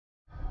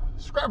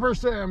Scrapper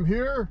Sam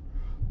here.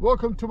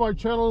 Welcome to my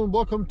channel and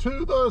welcome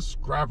to the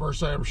Scrapper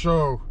Sam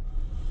Show.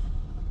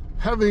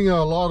 Having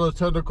a lot of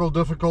technical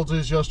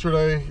difficulties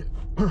yesterday.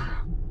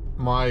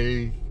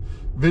 My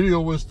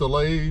video was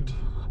delayed.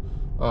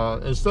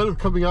 Instead of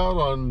coming out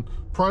on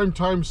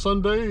primetime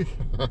Sunday,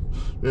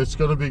 it's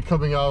going to be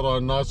coming out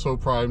on not so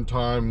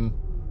primetime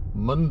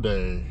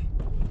Monday.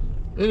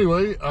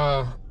 Anyway,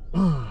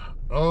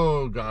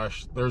 oh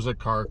gosh, there's a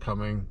car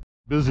coming.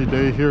 Busy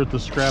day here at the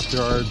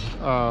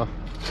scrapyard.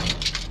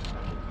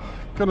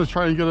 Gonna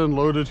try and get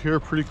unloaded here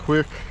pretty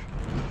quick.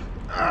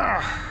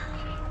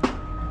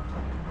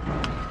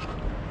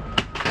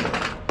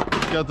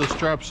 Got the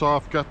straps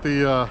off, got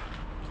the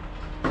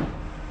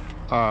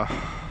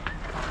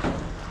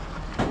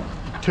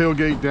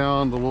tailgate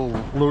down, the little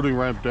loading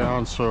ramp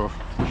down, so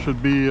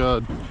should be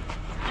able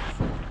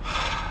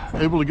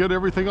to get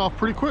everything off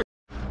pretty quick.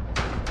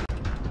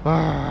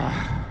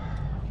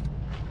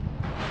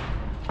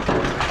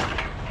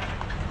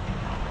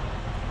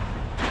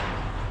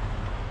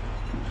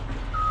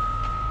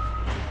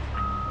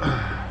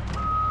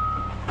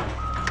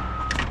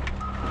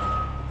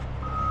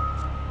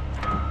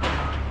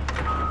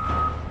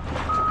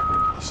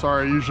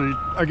 Sorry, usually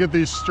I get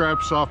these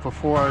straps off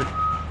before I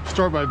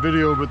start my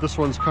video, but this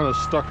one's kind of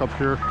stuck up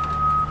here.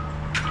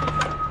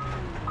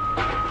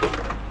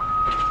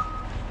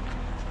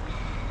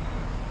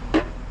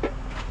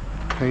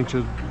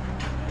 Painted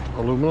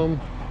aluminum,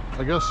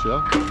 I guess,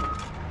 yeah.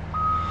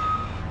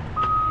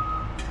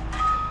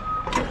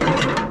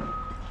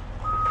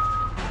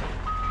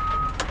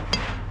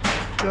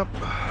 Yep.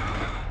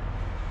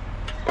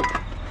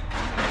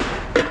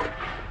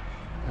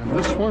 And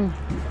this one,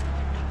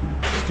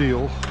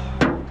 steel.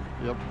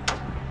 Yep.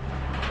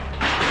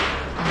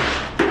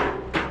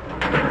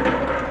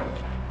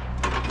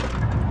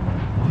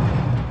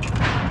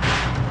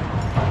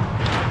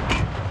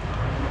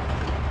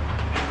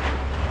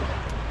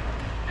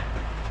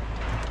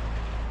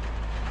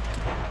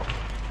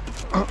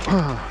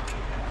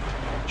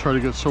 Try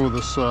to get some of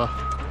this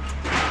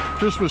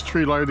Christmas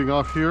tree lighting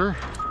off here.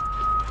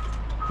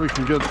 We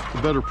can get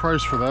a better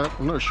price for that.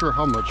 I'm not sure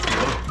how much more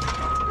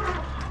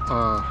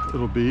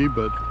it'll be,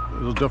 but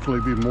it'll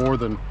definitely be more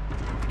than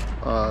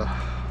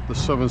the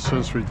 7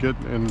 cents we get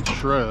in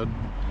shred.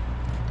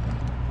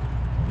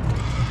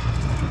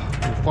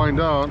 We'll find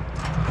out.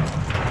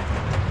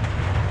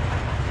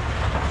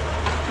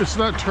 It's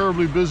not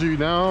terribly busy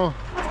now,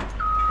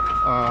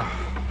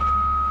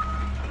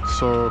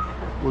 so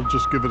we'll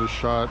just give it a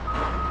shot.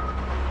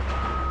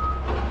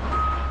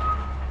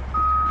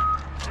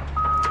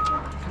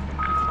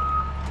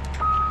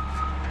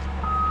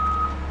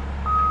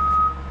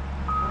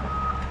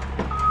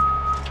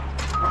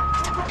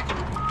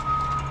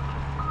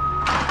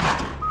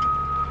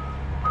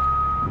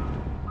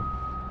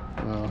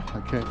 I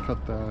can't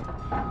cut that.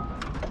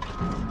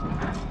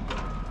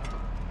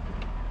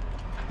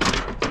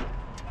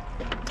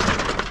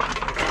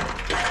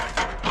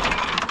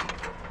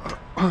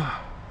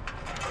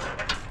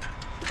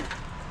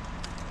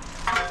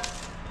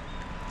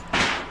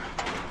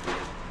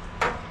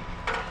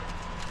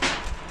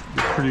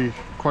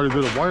 Quite a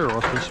bit of wire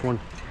off this one.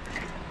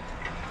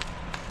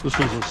 This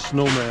one's a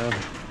snowman.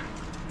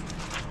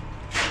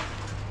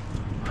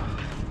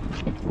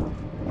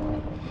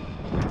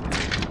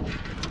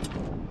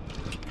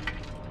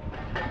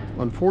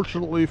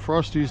 Unfortunately,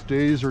 Frosty's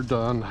days are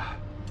done.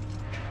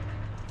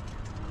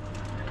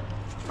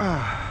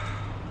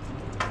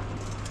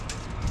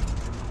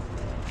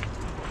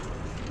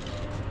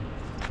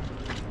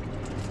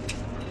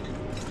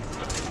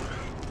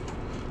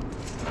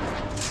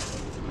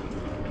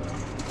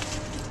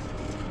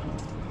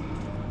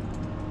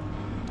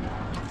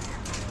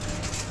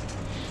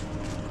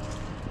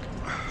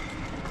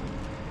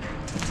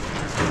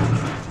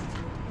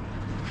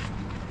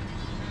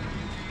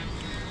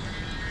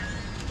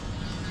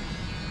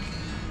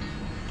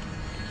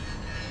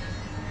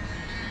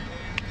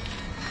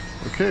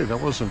 Okay,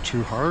 that wasn't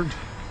too hard.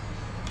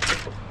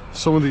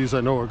 Some of these I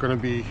know are going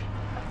to be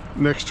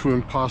next to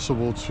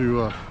impossible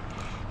to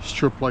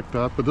strip like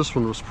that, but this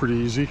one was pretty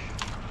easy.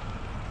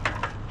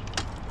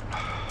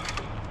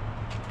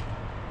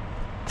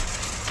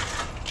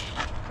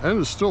 And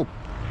there's still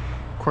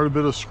quite a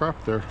bit of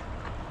scrap there.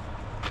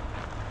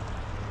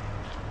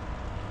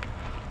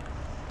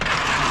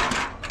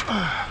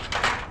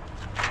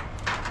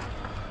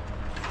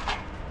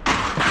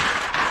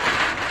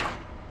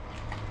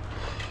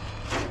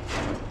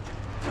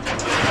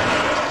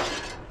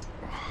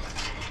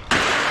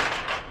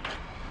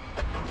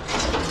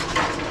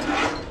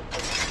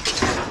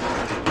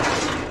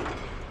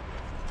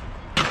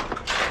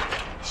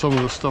 Some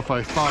of the stuff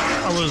I thought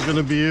I was going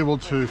to be able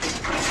to.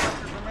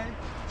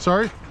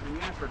 Sorry? Can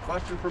you answer a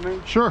question for me?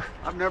 Sure.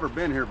 I've never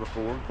been here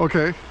before.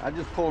 Okay. I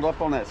just pulled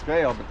up on that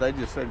scale, but they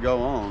just said go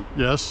on.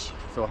 Yes.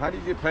 So how do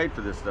you get paid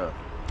for this stuff?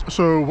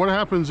 So what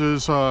happens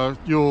is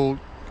you'll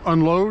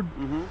unload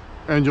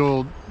and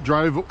you'll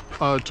drive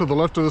to the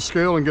left of the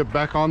scale and get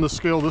back on the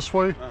scale this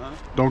way.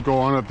 don't go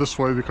on it this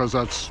way because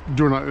that's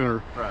do not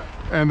enter. Right.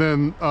 And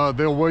then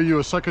they'll weigh you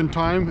a second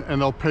time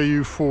and they'll pay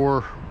you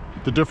for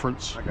the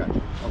difference. I got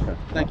you. Okay.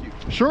 Thank you.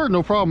 Sure,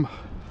 no problem.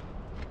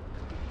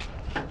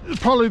 It'd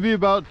probably be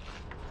about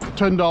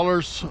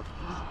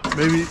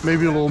 $10,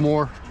 maybe a little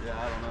more. Yeah,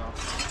 I don't know.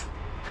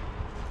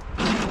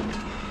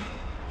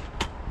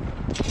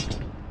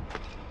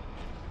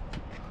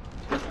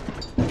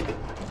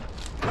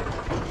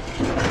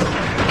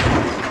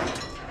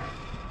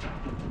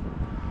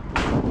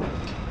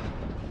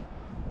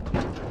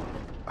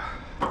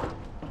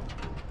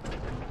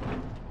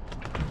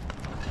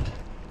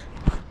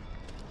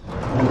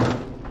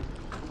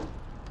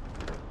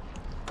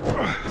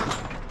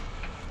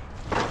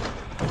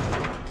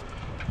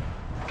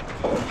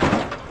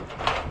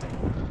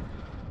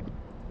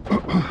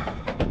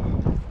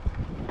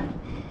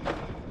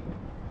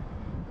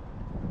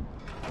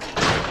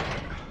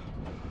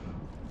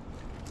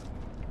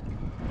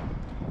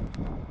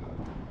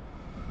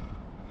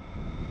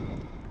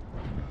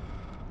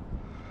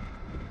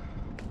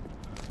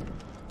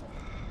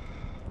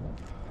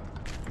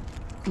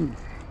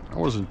 That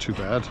wasn't too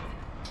bad.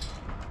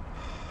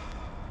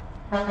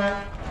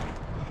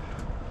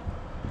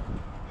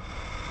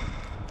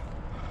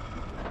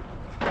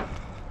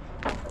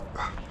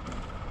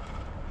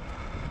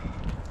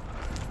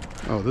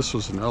 Oh, this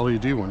was an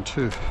LED one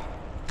too.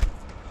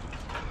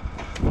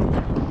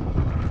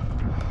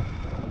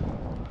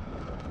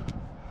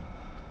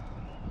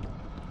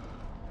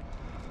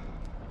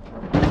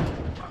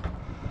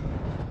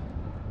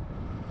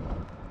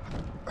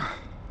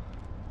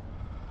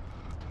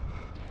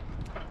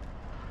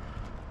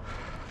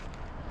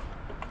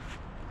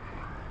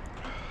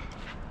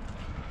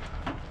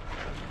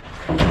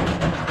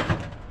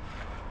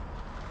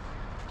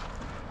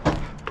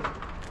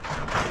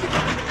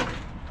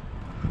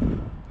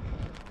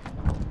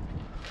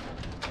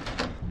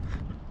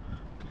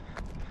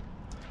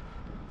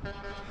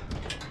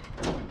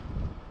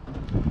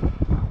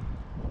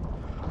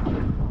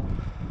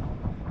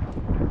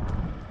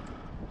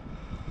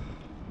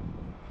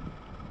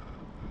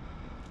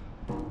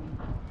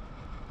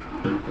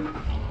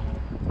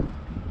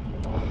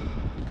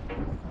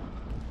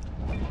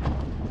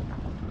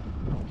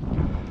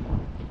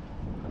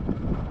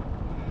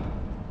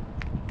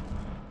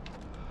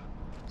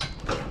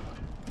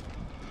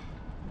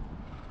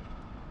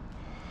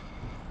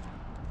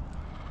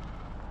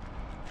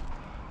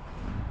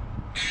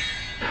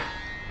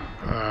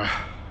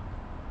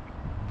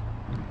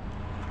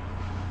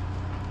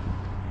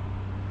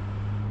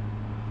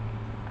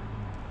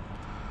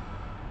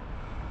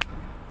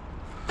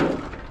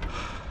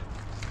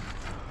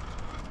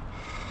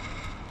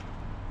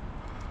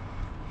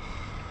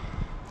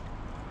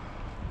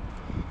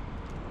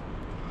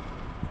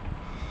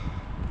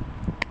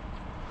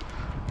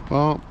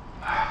 Well,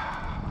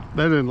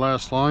 that didn't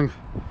last long.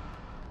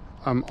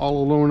 I'm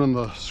all alone in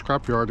the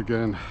scrapyard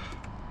again.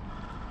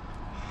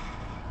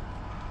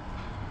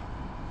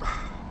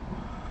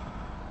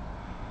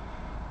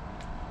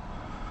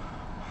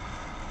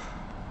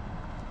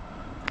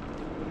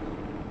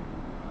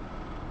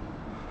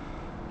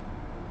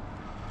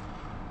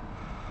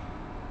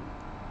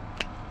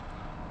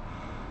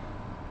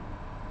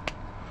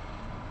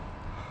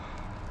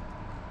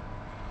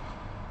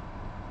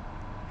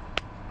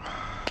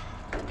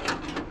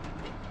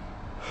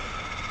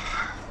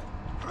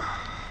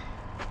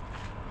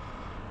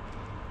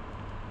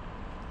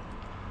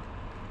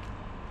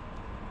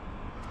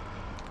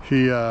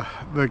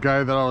 The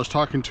guy that I was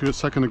talking to a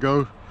second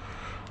ago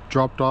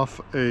dropped off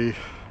a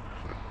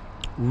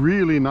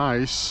really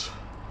nice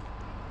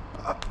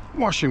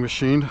washing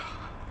machine.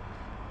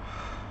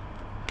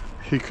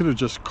 He could have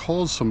just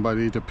called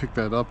somebody to pick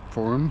that up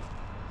for him.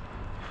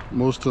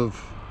 Most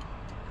of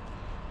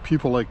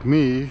people like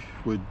me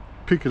would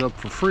pick it up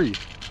for free.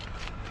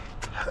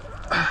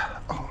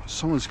 Oh,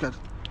 someone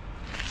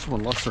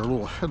lost their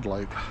little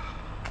headlight.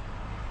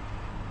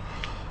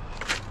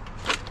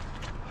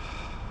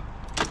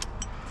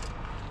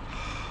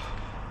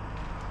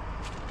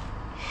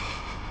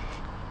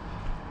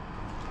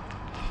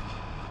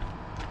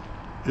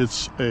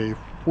 It's a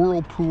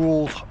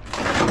Whirlpool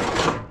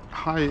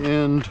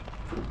high-end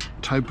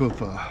type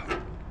of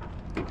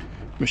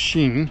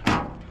machine.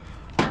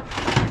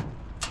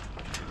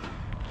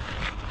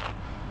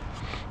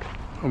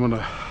 I'm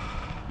gonna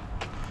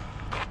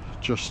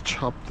just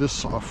chop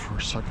this off for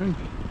a second.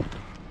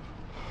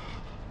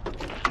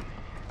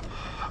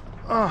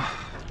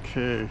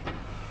 Okay,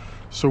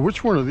 so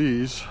which one of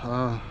these?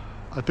 I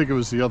think it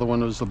was the other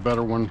one. It was the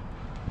better one.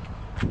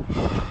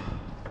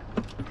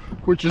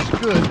 Which is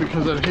good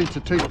because I'd hate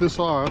to take this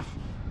off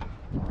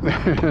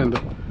and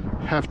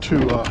have to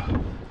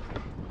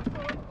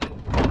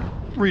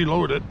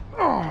reload it.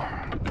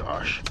 Oh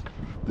gosh,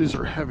 these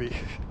are heavy.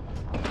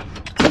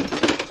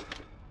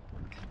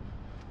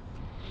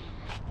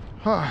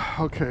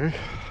 Okay.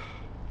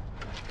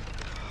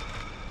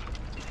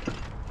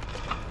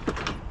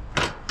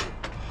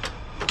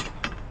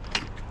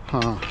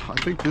 I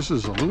think this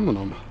is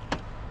aluminum.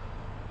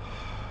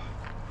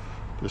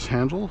 This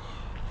handle.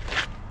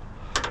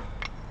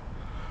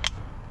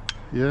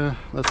 Yeah,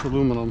 that's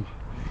aluminum.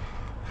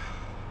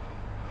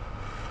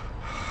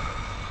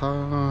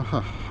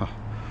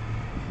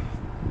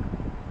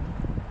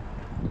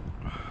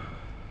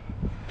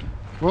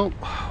 Well,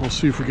 we'll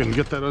see if we can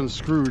get that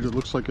unscrewed. It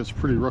looks like it's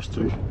pretty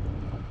rusty.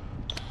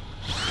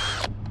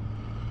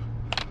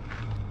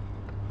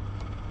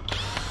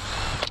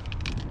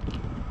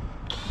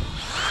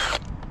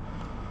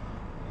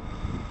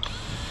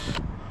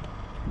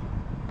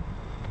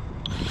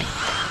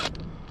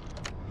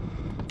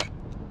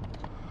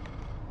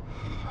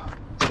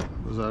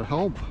 Does that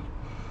help?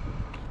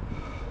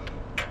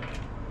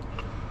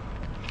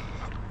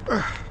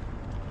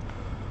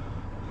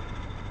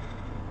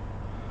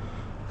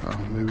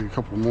 Maybe a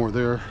couple more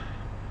there.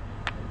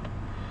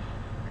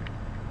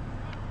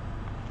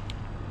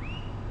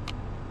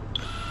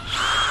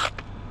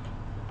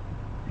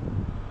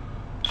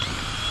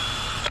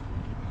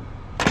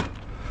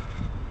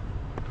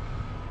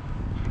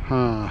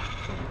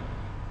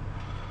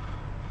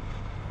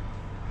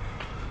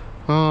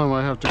 I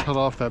might have to cut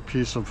off that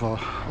piece of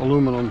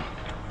aluminum.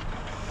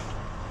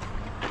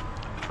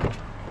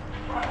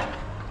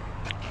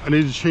 I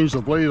need to change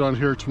the blade on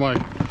here to my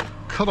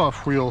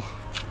cutoff wheel,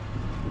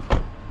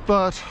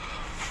 but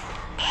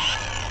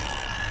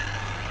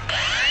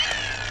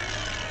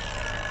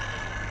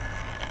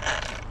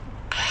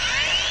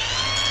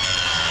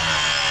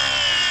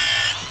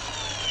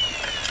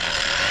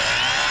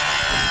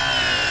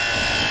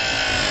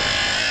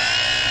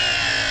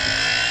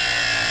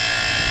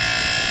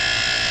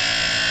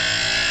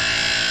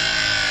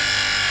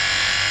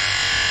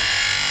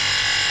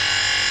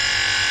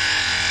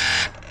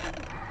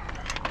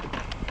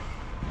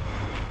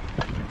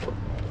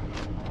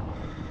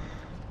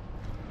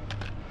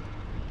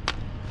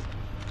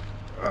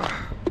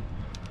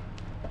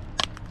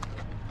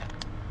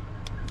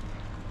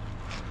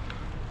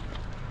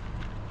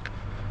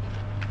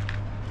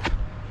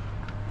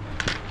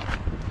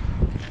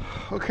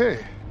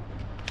okay,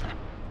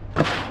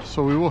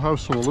 so we will have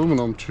some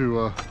aluminum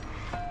to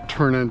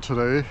turn in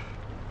today,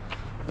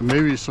 and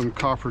maybe some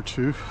copper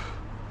too.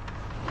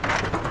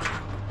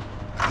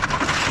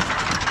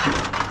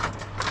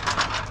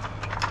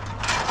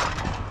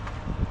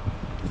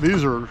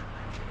 These are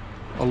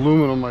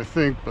aluminum, I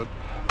think, but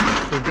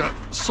they've got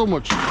so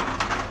much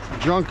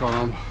junk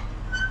on them.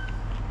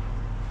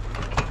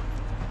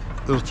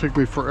 It'll take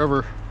me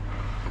forever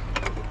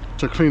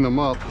to clean them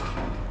up.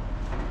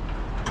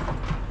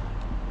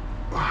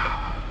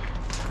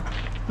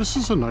 This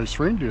is a nice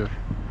reindeer.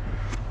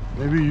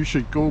 Maybe you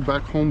should go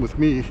back home with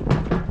me.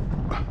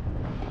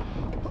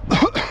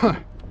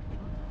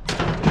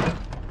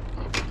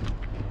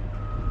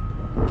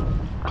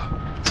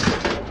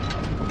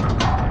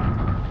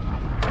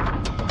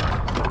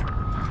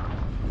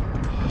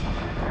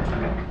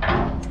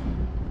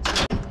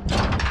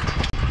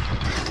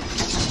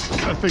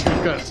 I think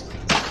I've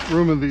got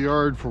room in the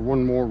yard for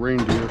one more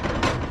reindeer.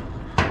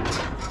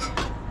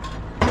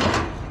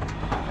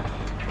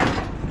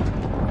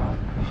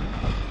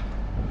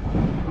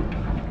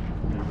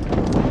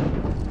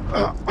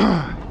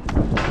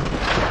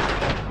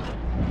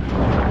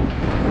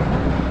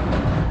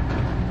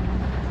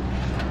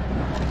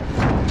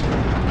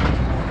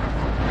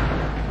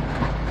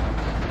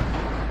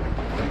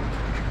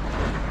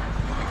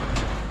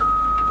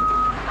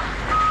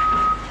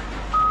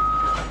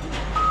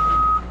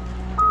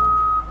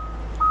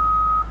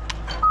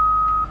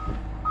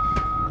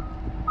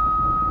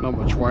 Not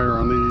much wire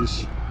on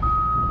these.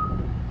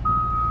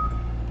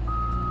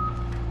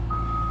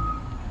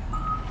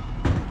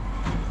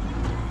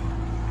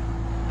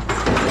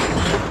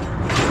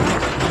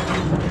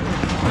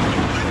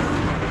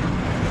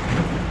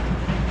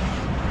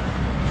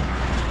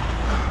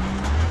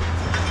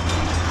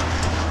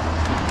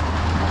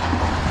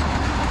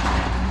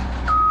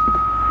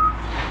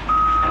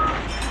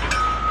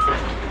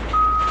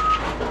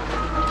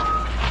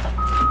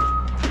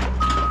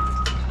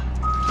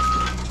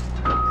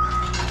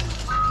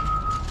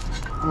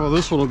 Well,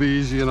 this one will be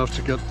easy enough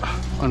to get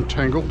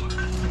untangled.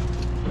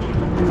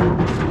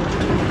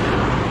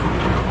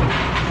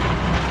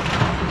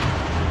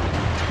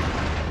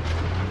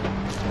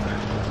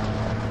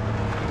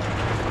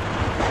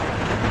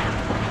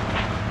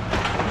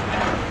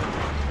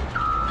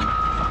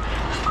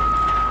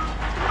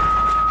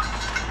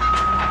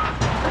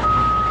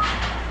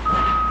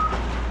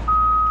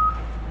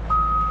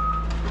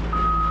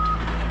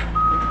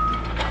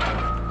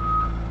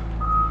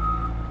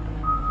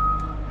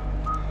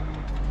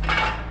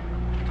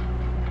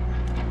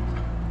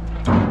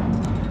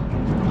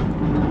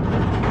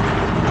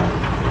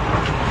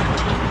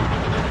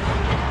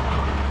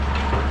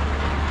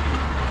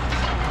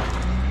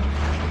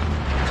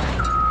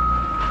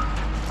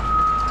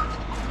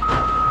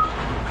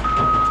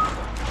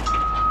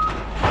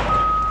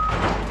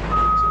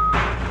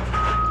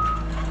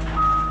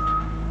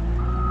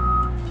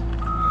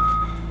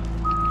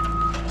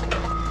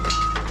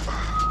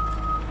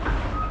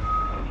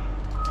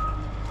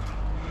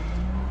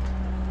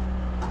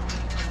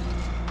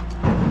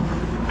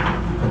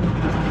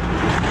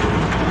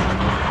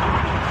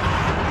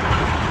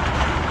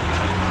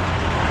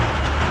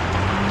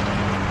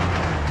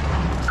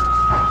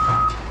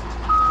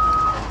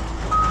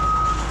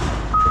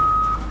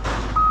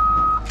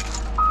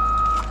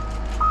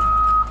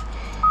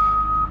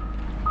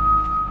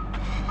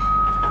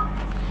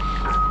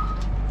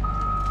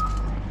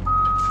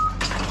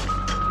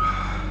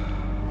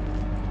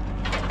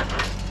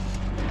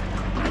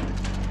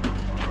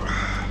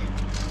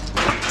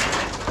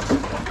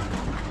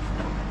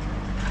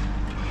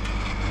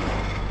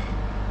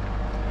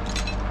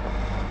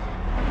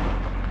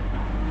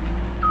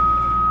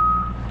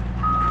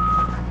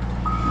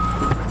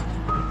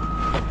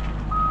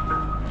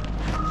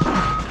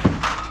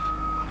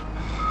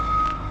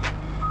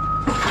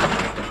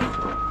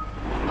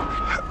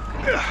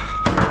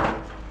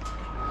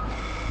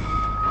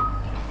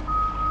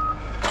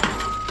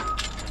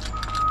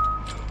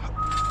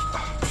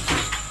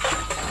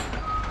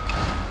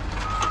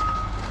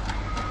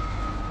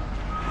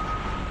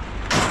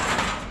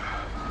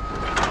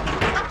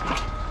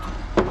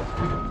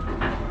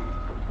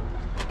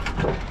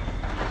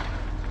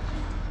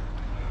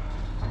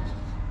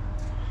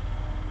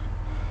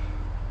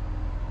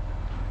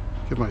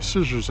 Get my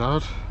scissors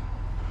out,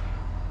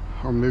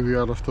 or maybe I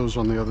left those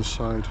on the other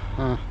side.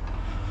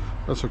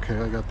 That's okay,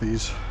 I got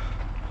these.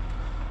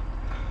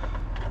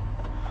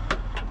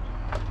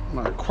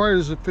 Not quite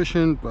as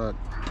efficient, but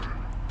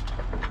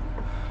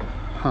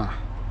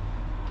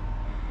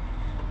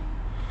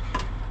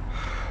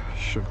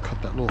should have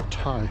cut that little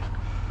tie.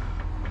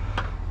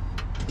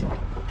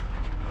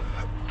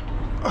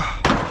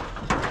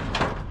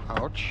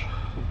 Ouch.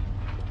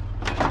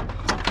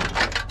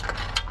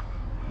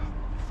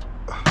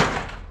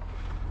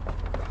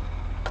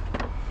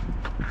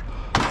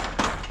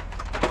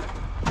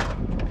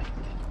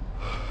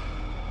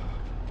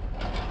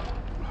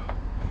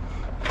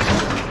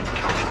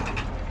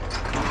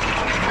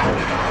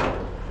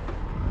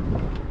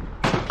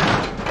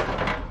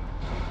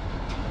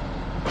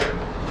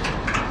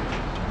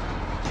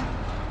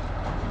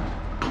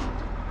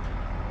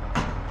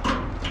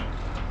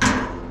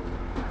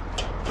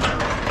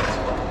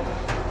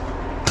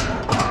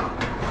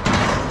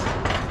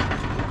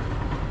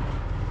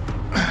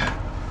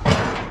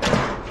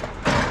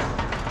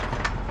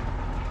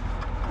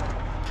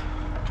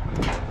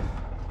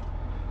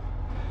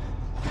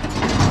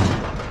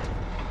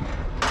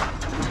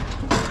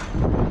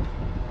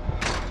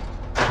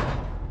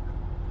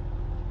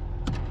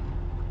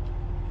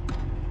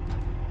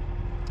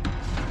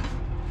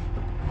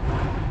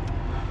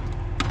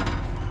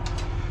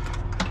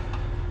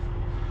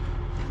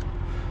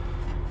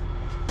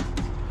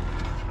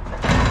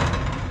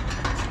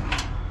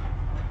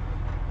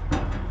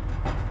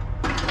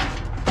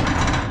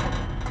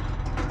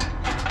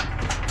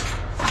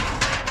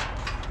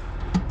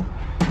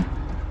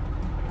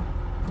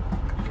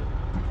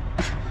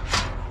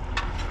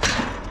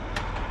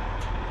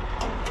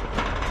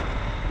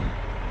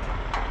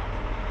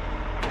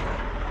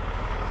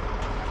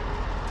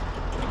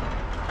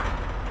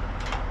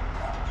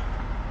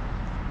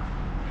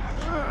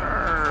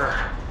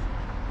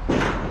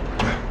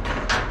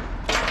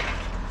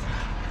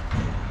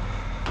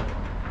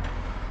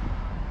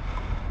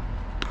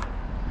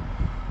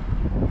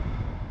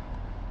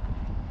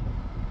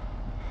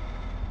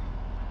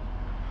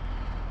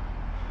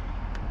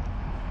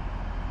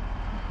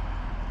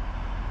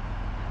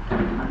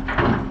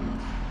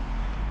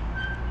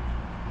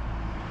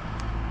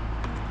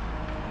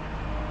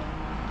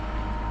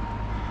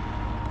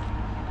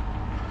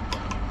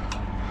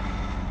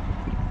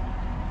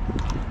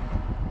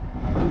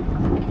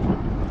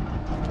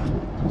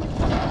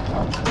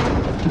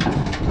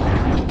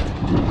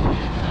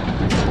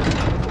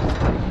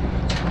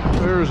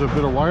 There's a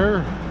bit of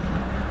wire.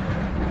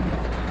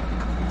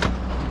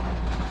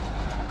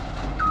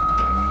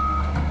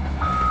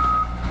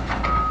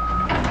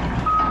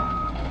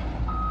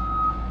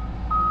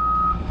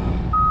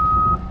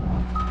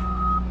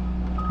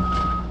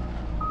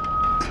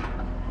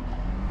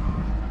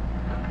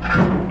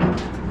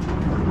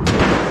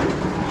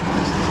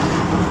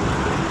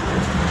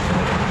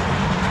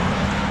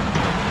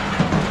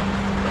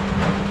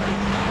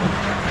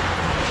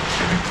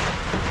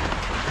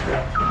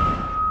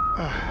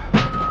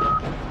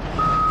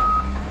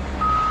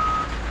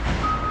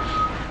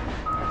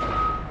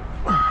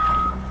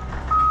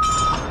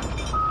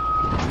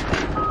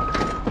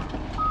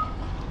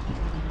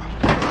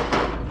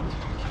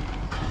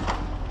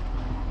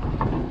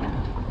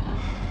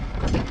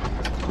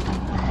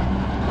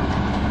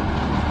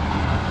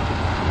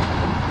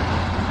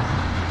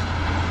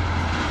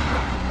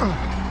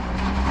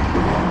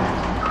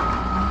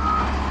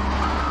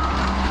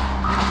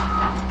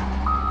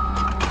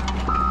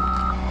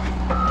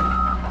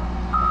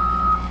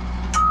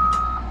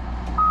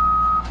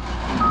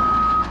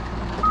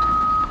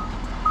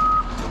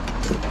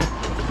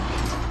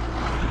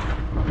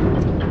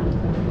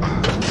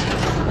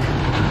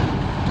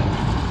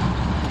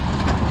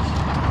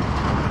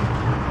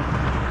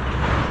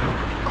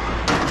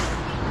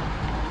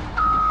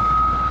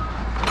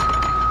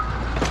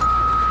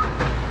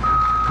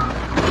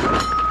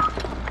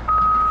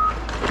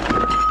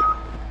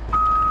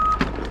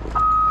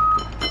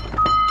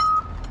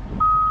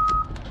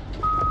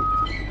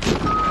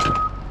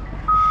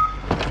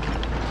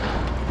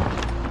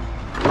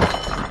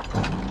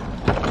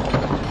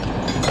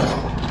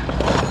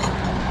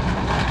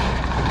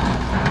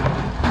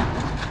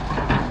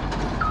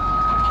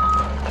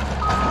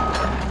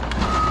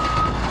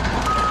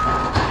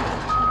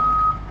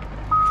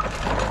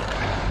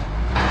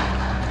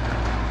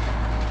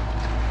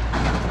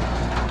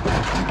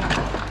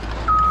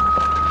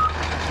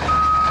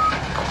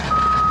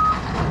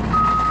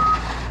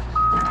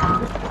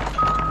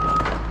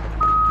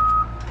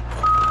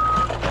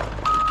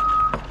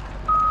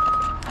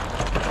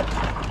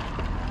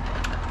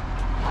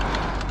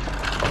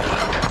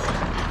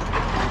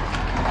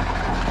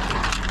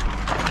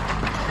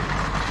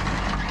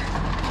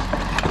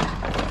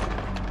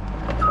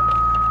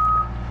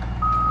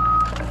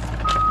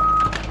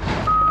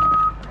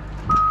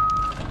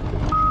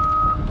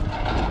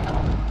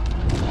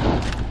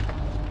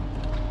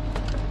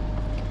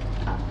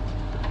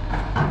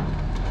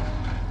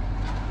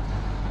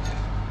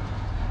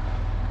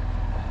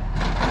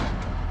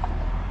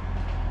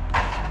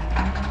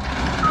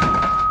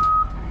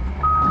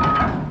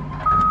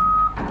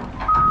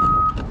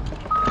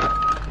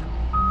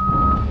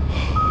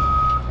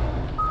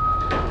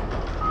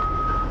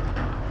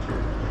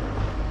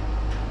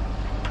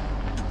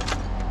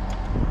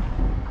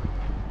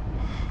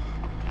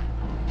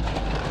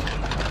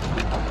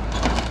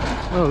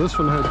 Oh, this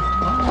one had,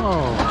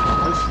 oh,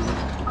 I see.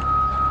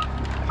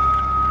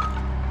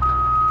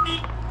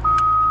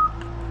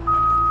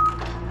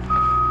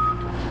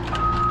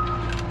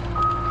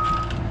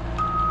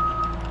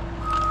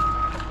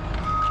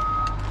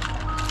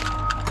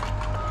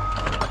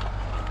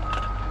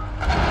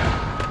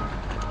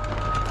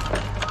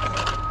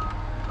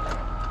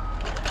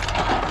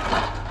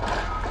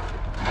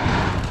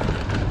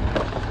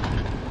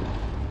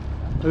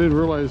 I didn't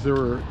realize there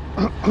were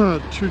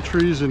 2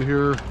 trees in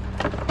here,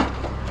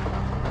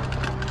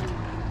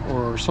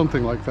 or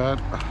something like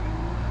that.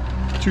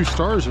 2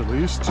 stars at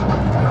least.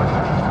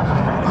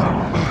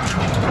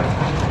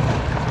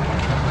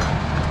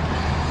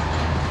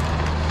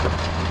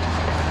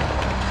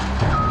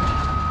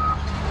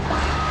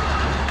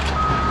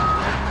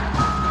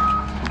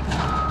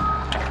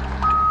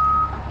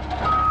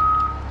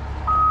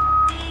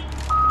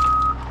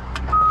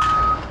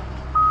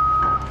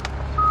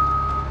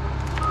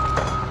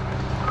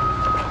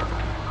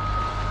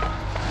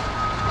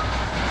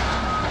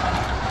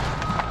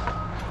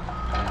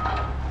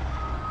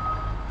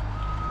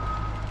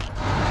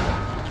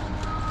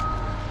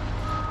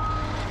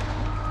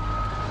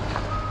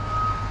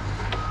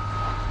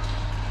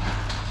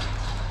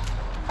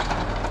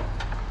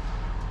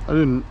 I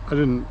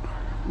didn't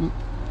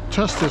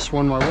test this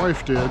one, my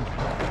wife did,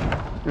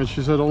 and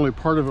she said only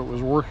part of it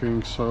was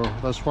working, so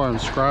that's why I'm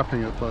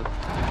scrapping it. But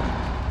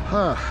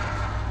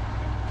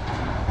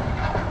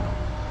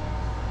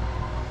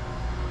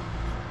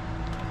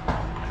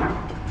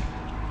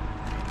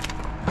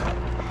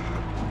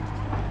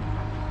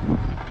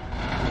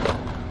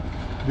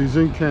these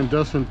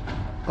incandescent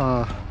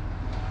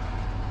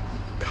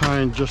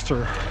kind just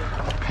are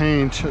a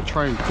pain to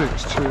try and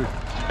fix too.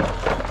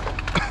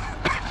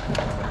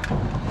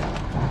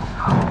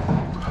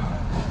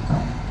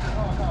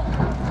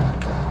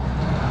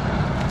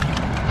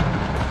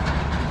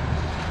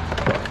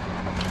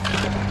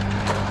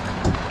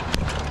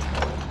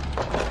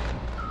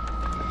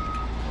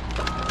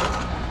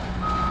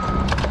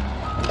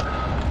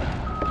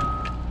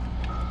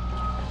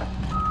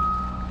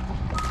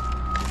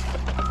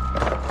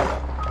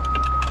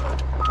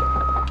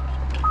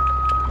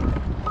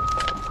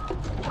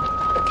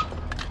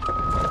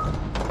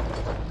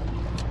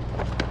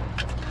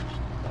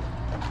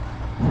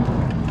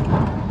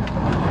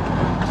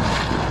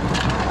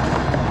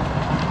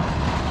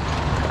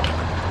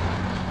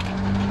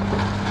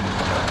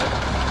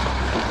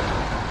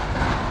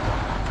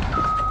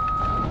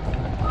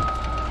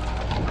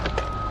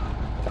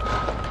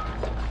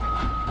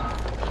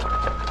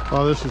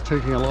 Wow, this is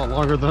taking a lot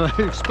longer than I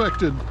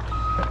expected.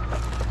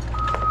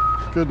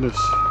 Goodness.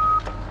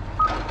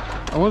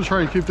 I want to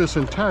try and keep this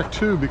intact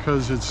too,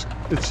 because it's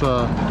this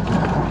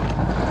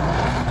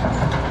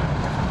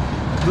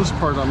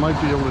part I might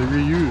be able to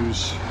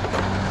reuse.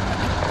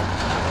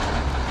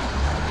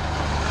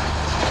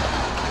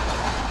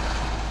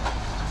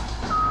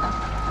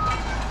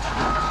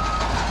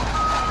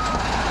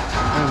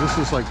 Man, this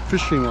is like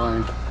fishing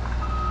line.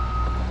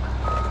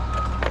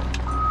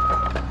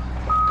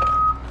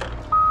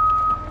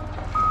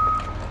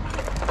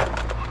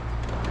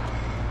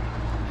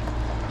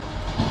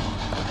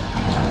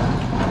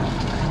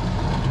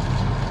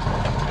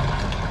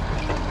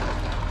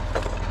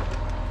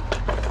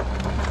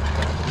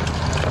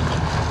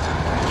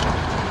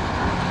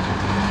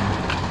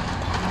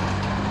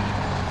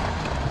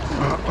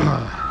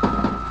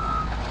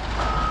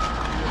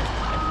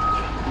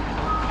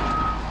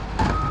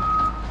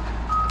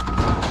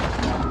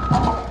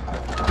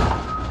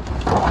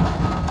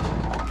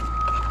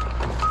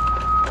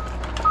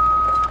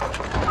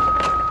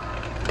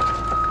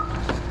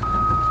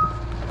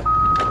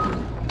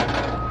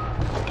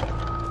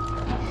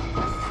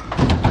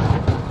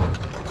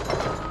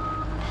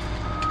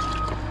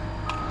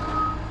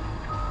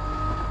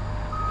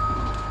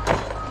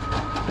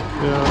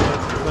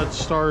 Yeah, that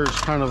star is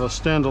kind of a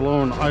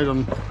standalone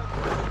item.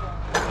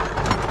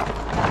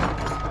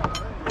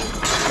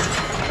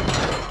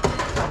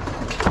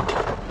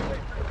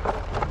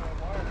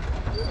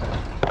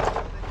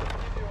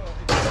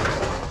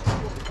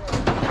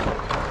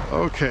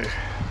 Okay.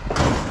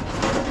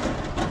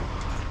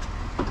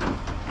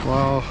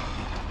 Well,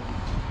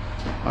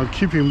 I'm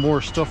keeping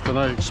more stuff than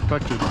I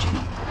expected.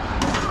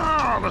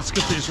 Let's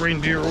get these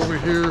reindeer over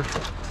here.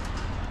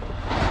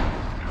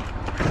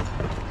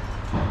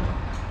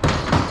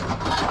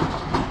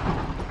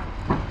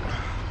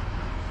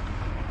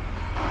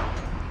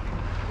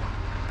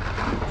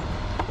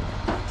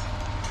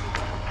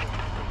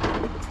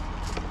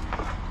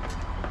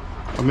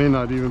 I may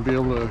not even be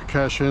able to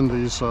cash in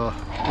these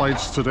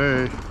lights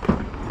today,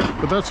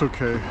 but that's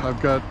okay.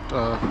 I've got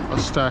a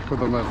stack of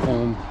them at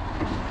home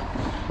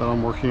that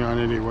I'm working on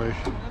anyway.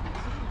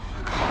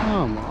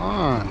 Come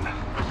on,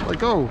 let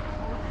go.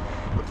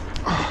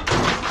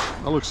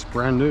 That looks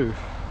brand new.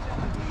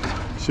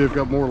 See, I've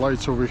got more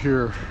lights over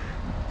here.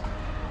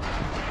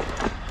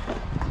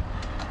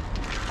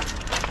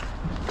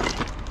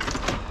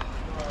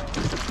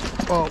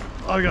 Well,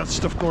 I got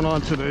stuff going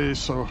on today,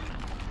 so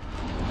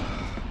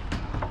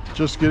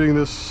just getting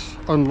this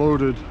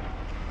unloaded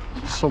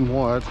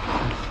somewhat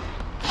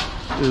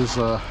is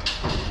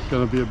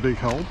going to be a big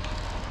help.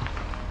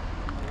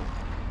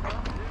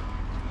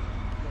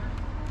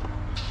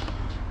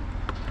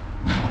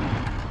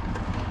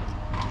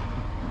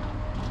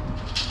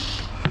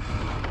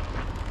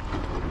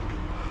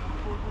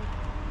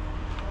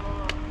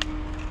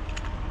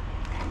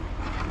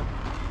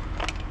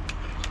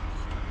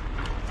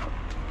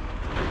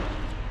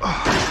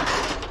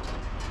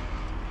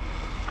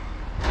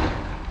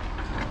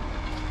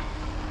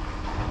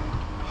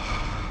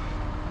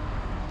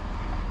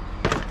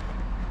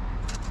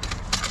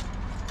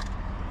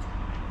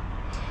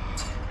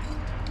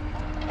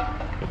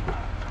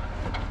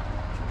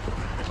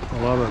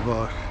 A lot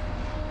of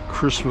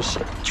Christmas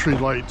tree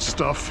light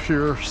stuff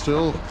here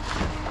still.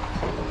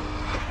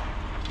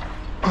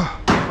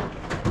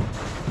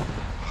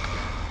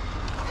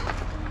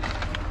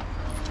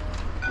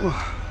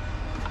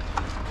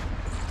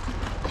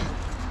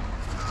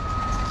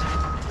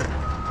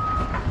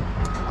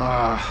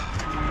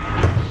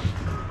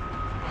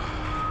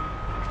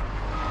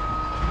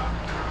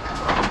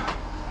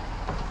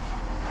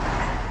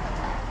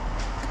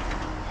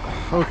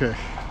 Okay.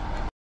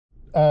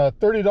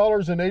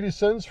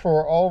 $30.80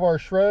 for all of our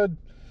shred.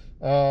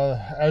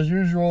 As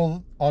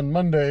usual on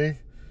Monday,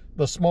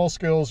 the small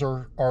scales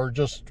are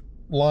just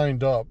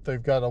lined up.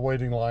 They've got a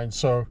waiting line.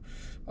 So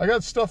I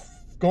got stuff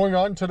going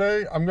on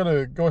today. I'm going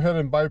to go ahead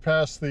and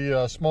bypass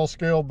the small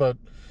scale, but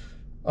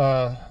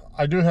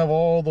I do have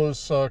all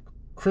those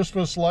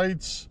Christmas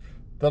lights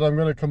that I'm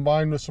going to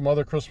combine with some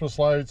other Christmas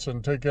lights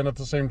and take in at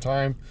the same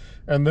time.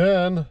 And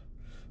then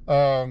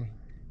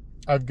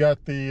I've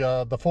got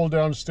the fold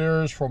down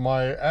stairs for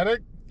my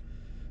attic,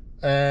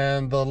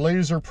 and the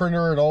laser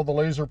printer and all the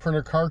laser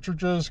printer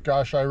cartridges.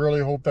 Gosh, I really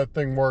hope that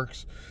thing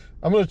works.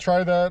 I'm going to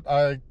try that.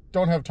 I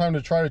don't have time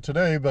to try it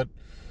today, but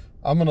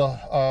I'm going to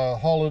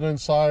haul it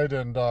inside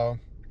and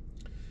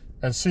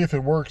see if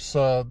it works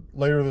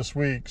later this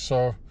week.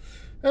 So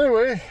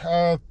anyway,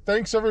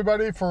 thanks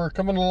everybody for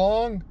coming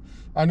along.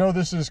 I know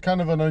this is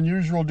kind of an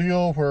unusual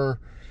deal where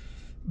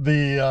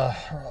the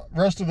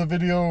rest of the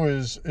video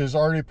is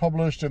already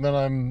published and then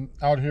I'm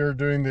out here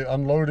doing the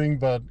unloading,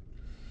 but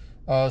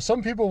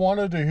some people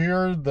wanted to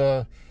hear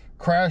the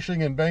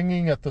crashing and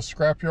banging at the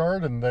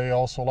scrapyard, and they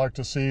also like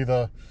to see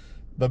the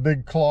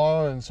big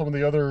claw and some of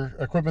the other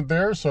equipment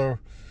there. So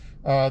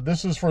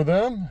this is for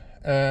them,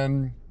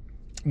 and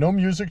no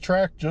music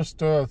track, just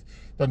the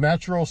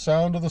natural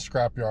sound of the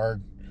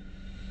scrapyard.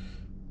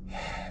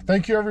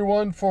 Thank you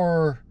everyone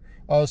for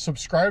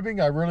subscribing.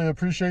 I really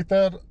appreciate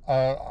that.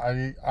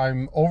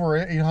 I'm over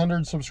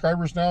 800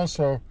 subscribers now,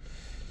 so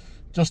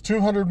just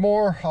 200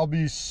 more, I'll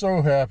be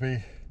so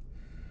happy.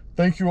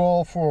 Thank you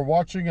all for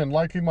watching and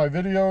liking my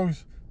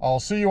videos.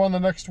 I'll see you on the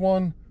next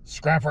one.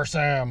 Scrapper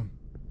Sam.